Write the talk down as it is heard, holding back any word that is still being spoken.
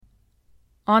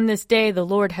On this day the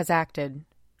Lord has acted.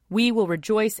 We will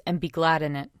rejoice and be glad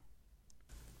in it.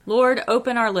 Lord,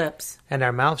 open our lips, and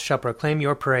our mouth shall proclaim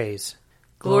your praise.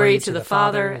 Glory to the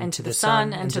Father, and to the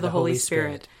Son, and to the Holy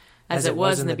Spirit, as it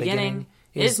was in the beginning,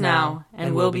 is now,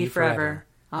 and will be forever.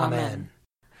 Amen.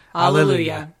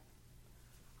 Alleluia.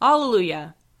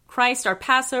 Alleluia. Christ our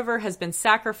Passover has been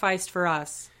sacrificed for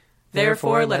us.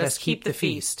 Therefore let us keep the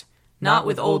feast, not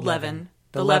with old leaven,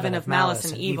 the leaven of malice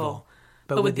and evil,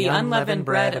 but with the unleavened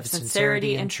bread of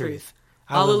sincerity and truth.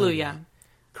 Alleluia.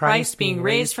 Christ, being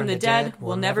raised from the dead,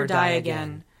 will never die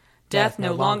again. Death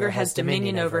no longer has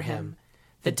dominion over him.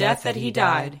 The death that he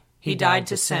died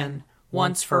to sin,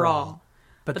 once for all.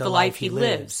 But the life he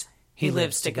lives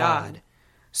to God.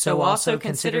 So also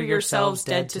consider yourselves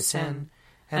dead to sin,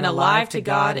 and alive to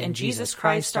God in Jesus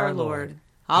Christ our Lord.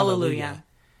 Alleluia.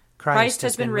 Christ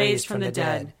has been raised from the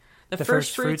dead, the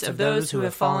firstfruits of those who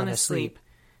have fallen asleep.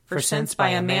 For since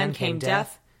by a man came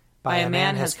death, by a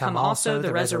man has come also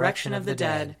the resurrection of the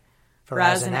dead. For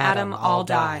as in Adam all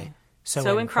die,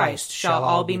 so in Christ shall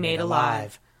all be made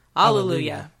alive.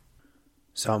 Alleluia.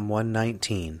 Psalm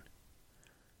 119.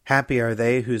 Happy are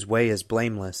they whose way is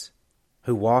blameless,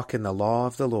 who walk in the law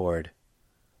of the Lord.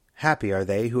 Happy are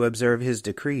they who observe his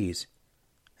decrees,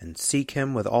 and seek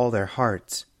him with all their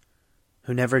hearts,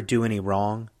 who never do any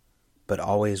wrong, but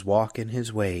always walk in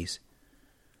his ways.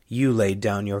 You laid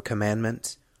down your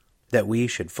commandments, that we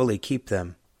should fully keep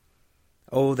them.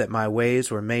 Oh, that my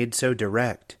ways were made so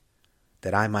direct,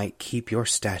 that I might keep your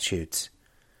statutes.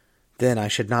 Then I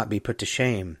should not be put to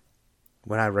shame,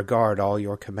 when I regard all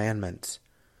your commandments.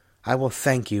 I will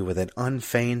thank you with an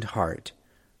unfeigned heart,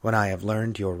 when I have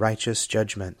learned your righteous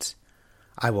judgments.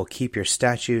 I will keep your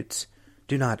statutes.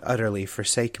 Do not utterly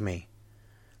forsake me.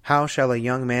 How shall a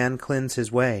young man cleanse his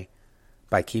way?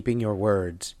 By keeping your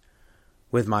words.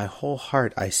 With my whole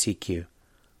heart I seek you.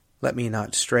 Let me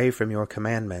not stray from your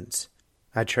commandments.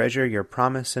 I treasure your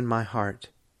promise in my heart,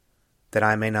 that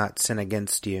I may not sin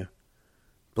against you.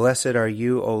 Blessed are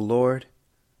you, O Lord.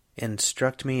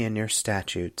 Instruct me in your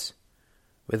statutes.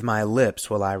 With my lips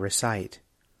will I recite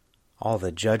all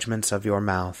the judgments of your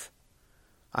mouth.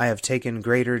 I have taken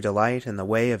greater delight in the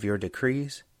way of your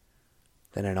decrees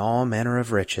than in all manner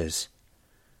of riches.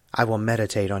 I will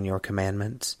meditate on your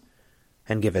commandments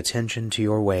and give attention to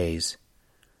your ways.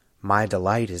 My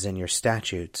delight is in your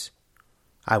statutes.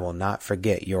 I will not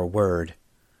forget your word.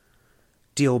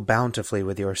 Deal bountifully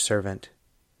with your servant,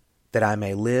 that I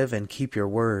may live and keep your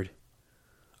word.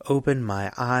 Open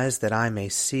my eyes that I may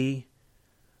see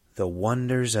the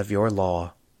wonders of your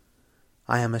law.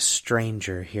 I am a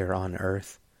stranger here on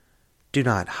earth. Do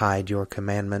not hide your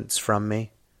commandments from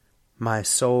me. My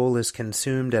soul is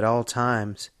consumed at all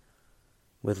times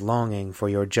with longing for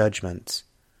your judgments.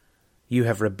 You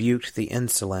have rebuked the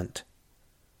insolent.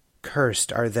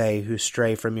 Cursed are they who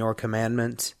stray from your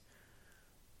commandments.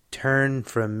 Turn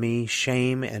from me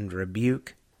shame and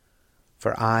rebuke,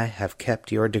 for I have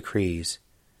kept your decrees.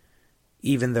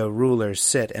 Even though rulers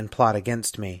sit and plot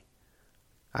against me,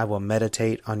 I will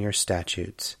meditate on your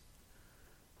statutes.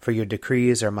 For your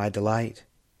decrees are my delight,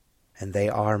 and they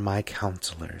are my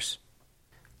counselors.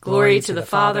 Glory to the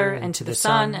Father, and to the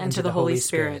Son, and to the Holy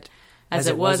Spirit, as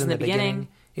it was in the beginning,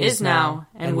 is now,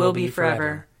 and will be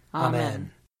forever. Amen.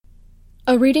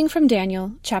 A reading from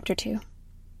Daniel, chapter 2.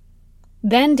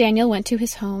 Then Daniel went to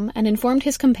his home and informed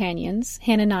his companions,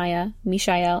 Hananiah,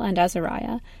 Mishael, and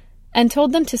Azariah, and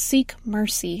told them to seek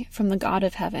mercy from the God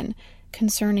of heaven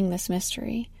concerning this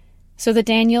mystery, so that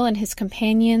Daniel and his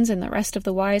companions and the rest of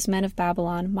the wise men of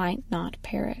Babylon might not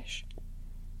perish.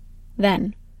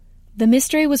 Then the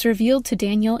mystery was revealed to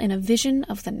Daniel in a vision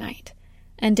of the night,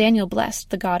 and Daniel blessed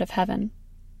the God of heaven.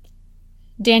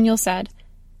 Daniel said,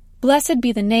 Blessed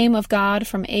be the name of God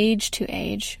from age to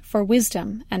age, for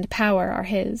wisdom and power are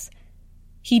his.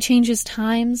 He changes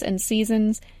times and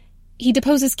seasons. He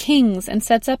deposes kings and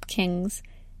sets up kings.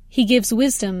 He gives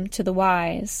wisdom to the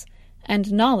wise,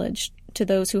 and knowledge to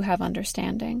those who have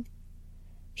understanding.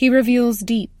 He reveals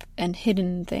deep and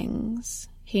hidden things.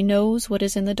 He knows what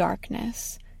is in the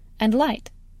darkness, and light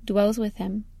dwells with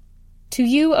him. To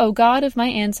you, O God of my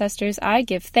ancestors, I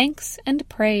give thanks and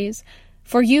praise,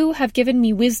 for you have given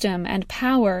me wisdom and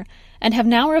power, and have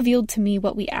now revealed to me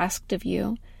what we asked of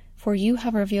you, for you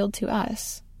have revealed to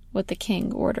us what the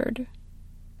king ordered.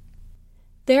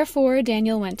 Therefore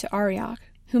Daniel went to Arioch,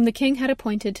 whom the king had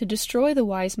appointed to destroy the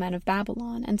wise men of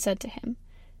Babylon, and said to him,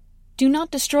 Do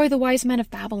not destroy the wise men of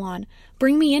Babylon.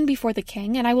 Bring me in before the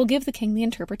king, and I will give the king the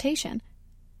interpretation.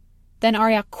 Then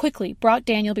Arioch quickly brought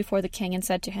Daniel before the king and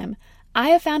said to him, I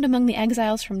have found among the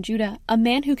exiles from Judah a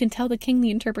man who can tell the king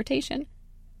the interpretation.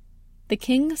 The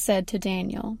king said to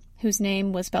Daniel, whose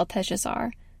name was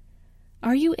Belteshazzar,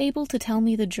 "Are you able to tell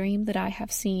me the dream that I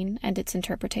have seen and its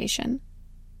interpretation?"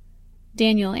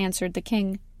 Daniel answered the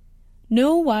king,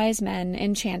 "No wise men,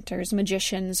 enchanters,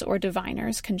 magicians, or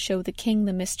diviners can show the king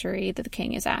the mystery that the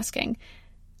king is asking.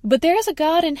 But there is a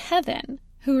God in heaven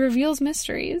who reveals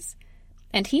mysteries,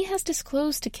 and he has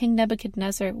disclosed to King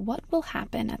Nebuchadnezzar what will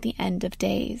happen at the end of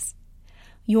days.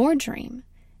 Your dream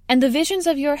and the visions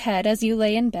of your head as you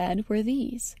lay in bed were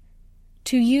these.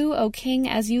 To you, O king,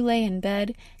 as you lay in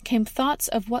bed, came thoughts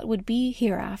of what would be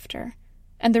hereafter,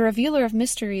 and the revealer of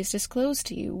mysteries disclosed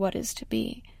to you what is to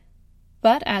be.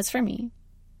 But as for me,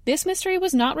 this mystery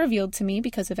was not revealed to me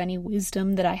because of any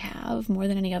wisdom that I have more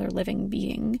than any other living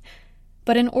being,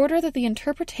 but in order that the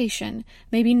interpretation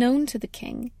may be known to the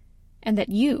king, and that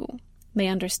you may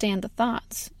understand the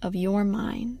thoughts of your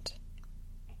mind."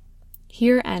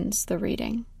 Here ends the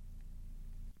reading.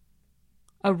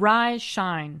 Arise,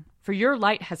 shine, for your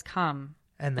light has come,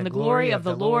 and the glory of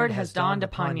the Lord has dawned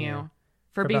upon you.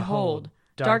 For behold,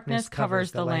 darkness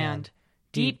covers the land,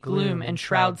 deep gloom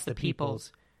enshrouds the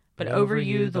peoples. But over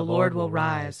you the Lord will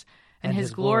rise, and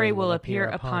his glory will appear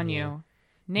upon you.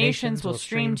 Nations will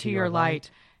stream to your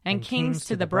light, and kings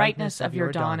to the brightness of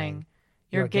your dawning.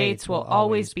 Your gates will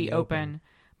always be open.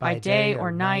 By day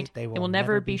or night they will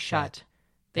never be shut.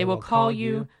 They will call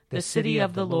you the city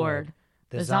of the Lord,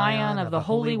 the Zion of the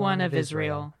Holy One of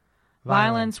Israel.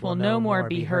 Violence will no more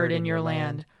be heard in your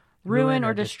land, ruin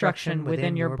or destruction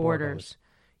within your borders.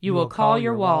 You will call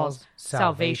your walls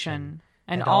salvation,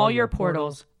 and all your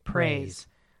portals praise.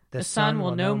 The sun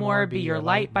will no more be your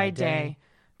light by day.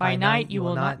 By night you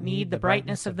will not need the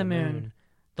brightness of the moon.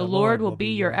 The Lord will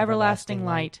be your everlasting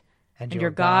light, and your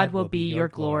God will be your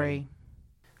glory.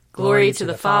 Glory to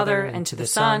the Father, and to the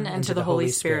Son, and to the Holy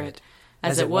Spirit,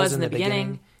 as it was in the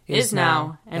beginning, is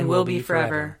now, and will be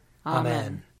forever.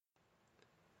 Amen.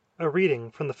 A reading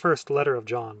from the first letter of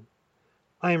John.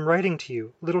 I am writing to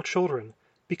you, little children,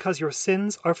 because your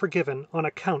sins are forgiven on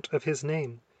account of his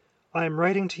name. I am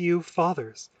writing to you,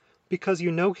 fathers, because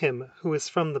you know him who is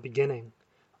from the beginning.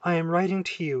 I am writing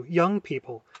to you, young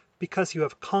people, because you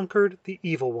have conquered the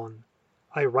evil one.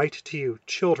 I write to you,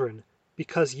 children,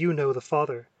 because you know the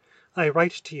Father. I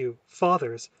write to you,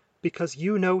 fathers, because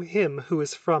you know him who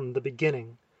is from the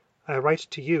beginning. I write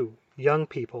to you, young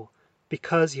people,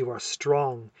 because you are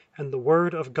strong, and the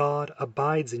word of God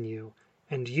abides in you,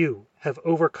 and you have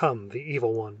overcome the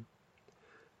evil one.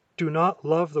 Do not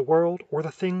love the world or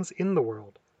the things in the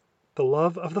world. The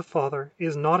love of the Father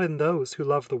is not in those who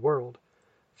love the world.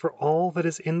 For all that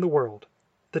is in the world,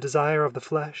 the desire of the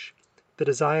flesh, the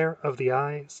desire of the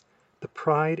eyes, the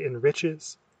pride in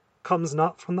riches, comes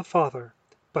not from the Father,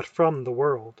 but from the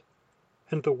world.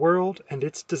 And the world and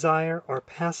its desire are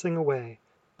passing away,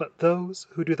 but those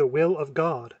who do the will of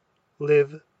God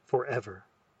live forever.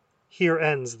 Here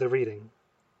ends the reading.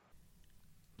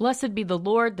 Blessed be the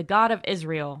Lord, the God of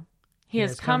Israel. He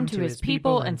has come to his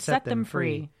people and set them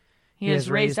free. He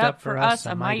has raised up for us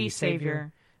a mighty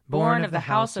Savior, born of the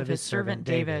house of his servant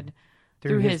David.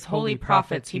 Through his holy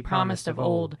prophets he promised of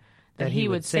old that he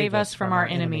would save us from our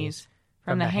enemies,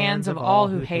 from the hands of all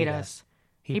who hate us.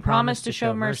 He promised to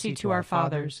show mercy to our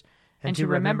fathers, and to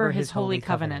remember his holy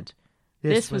covenant.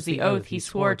 This was the oath he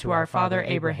swore to our father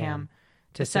Abraham,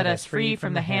 to set us free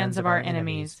from the hands of our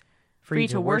enemies, free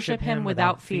to worship him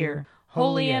without fear,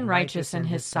 holy and righteous in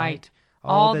his sight,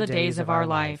 all the days of our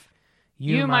life.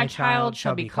 You, my child,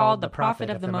 shall be called the prophet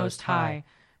of the Most High,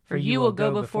 for you will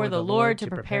go before the Lord to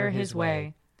prepare his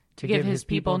way, to give his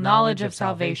people knowledge of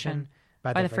salvation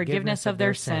by the forgiveness of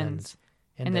their sins.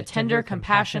 In the tender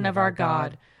compassion of our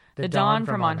God, the dawn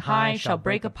from on high shall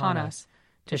break upon us,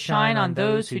 to shine on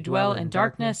those who dwell in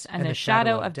darkness and the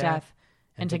shadow of death,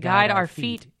 and to guide our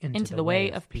feet into the way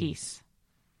of peace.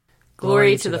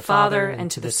 Glory to the Father,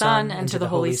 and to the Son, and to the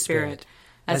Holy Spirit,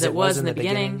 as it was in the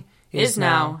beginning, is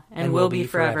now, and will be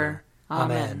forever.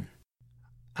 Amen.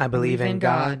 I believe in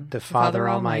God, the Father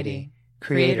Almighty,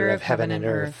 creator of heaven and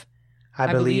earth.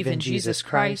 I believe in Jesus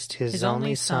Christ, his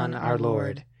only Son, our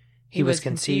Lord. He was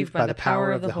conceived by the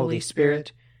power of the Holy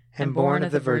Spirit and born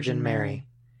of the Virgin Mary.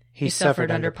 He suffered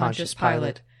under Pontius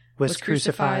Pilate, was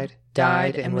crucified,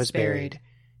 died, and was buried.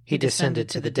 He descended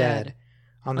to the dead.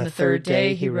 On the third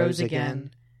day he rose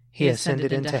again. He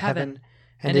ascended into heaven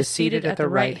and is seated at the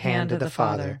right hand of the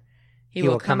Father. He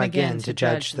will come again to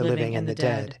judge the living and the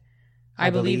dead. I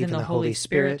believe in the Holy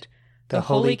Spirit, the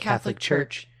Holy Catholic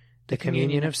Church, the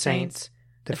communion of saints,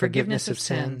 the forgiveness of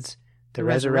sins, the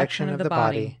resurrection of the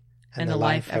body, and the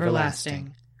life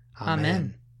everlasting.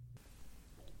 Amen.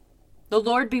 The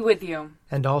Lord be with you.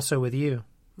 And also with you.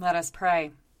 Let us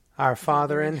pray. Our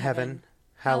Father in heaven,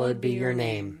 hallowed be your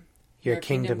name. Your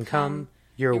kingdom come,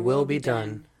 your will be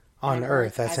done, on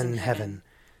earth as in heaven.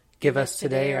 Give us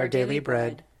today our daily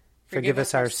bread. Forgive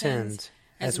us our sins,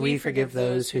 as we forgive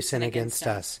those who sin against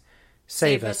us.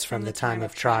 Save us from the time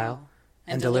of trial,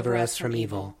 and deliver us from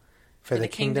evil. For the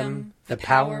kingdom, the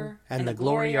power, and the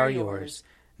glory are yours,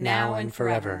 now and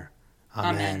forever.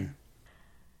 Amen.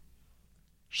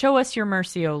 Show us your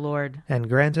mercy, O Lord. And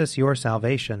grant us your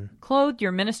salvation. Clothe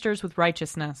your ministers with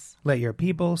righteousness. Let your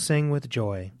people sing with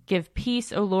joy. Give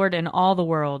peace, O Lord, in all the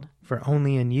world. For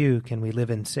only in you can we live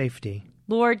in safety.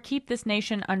 Lord, keep this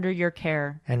nation under your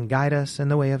care. And guide us in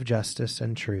the way of justice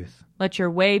and truth. Let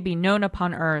your way be known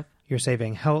upon earth. Your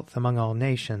saving health among all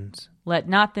nations. Let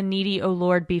not the needy, O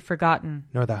Lord, be forgotten.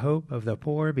 Nor the hope of the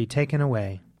poor be taken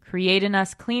away. Create in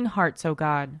us clean hearts, O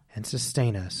God. And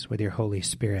sustain us with your Holy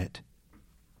Spirit.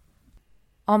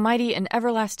 Almighty and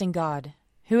everlasting God,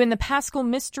 who in the Paschal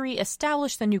mystery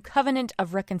established the new covenant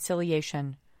of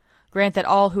reconciliation, grant that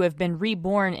all who have been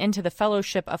reborn into the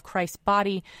fellowship of Christ's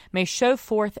body may show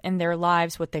forth in their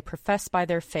lives what they profess by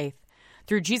their faith.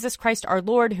 Through Jesus Christ our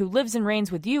Lord, who lives and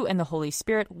reigns with you and the Holy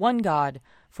Spirit, one God,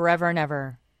 forever and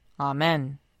ever.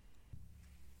 Amen.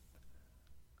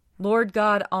 Lord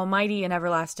God, almighty and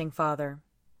everlasting Father,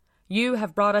 you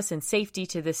have brought us in safety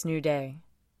to this new day.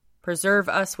 Preserve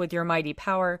us with your mighty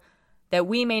power, that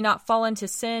we may not fall into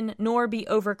sin nor be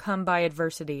overcome by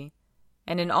adversity.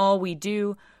 And in all we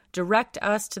do, direct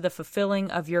us to the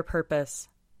fulfilling of your purpose.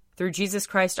 Through Jesus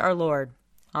Christ our Lord.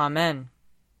 Amen.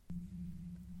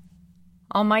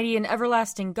 Almighty and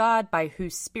everlasting God, by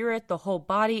whose Spirit the whole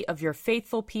body of your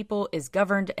faithful people is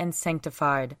governed and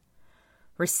sanctified,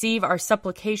 receive our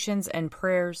supplications and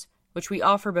prayers, which we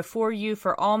offer before you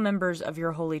for all members of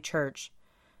your holy church,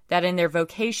 that in their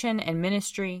vocation and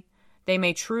ministry they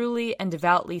may truly and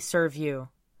devoutly serve you.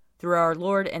 Through our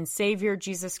Lord and Savior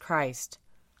Jesus Christ.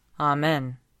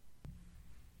 Amen.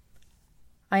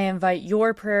 I invite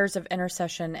your prayers of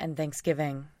intercession and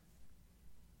thanksgiving.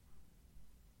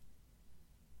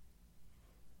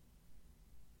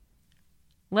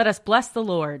 Let us bless the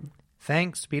Lord.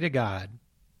 Thanks be to God.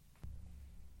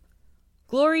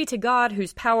 Glory to God,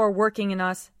 whose power working in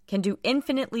us can do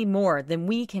infinitely more than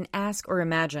we can ask or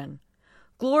imagine.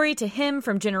 Glory to him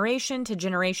from generation to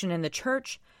generation in the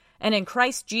church and in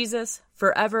Christ Jesus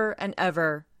forever and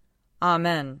ever.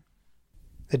 Amen.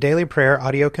 The Daily Prayer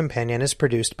audio companion is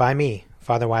produced by me,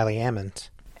 Father Wiley Ammons.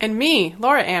 And me,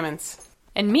 Laura Ammons.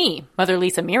 And me, Mother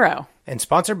Lisa Miro. And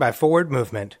sponsored by Forward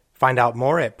Movement. Find out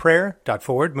more at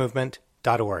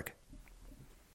prayer.forwardmovement.org.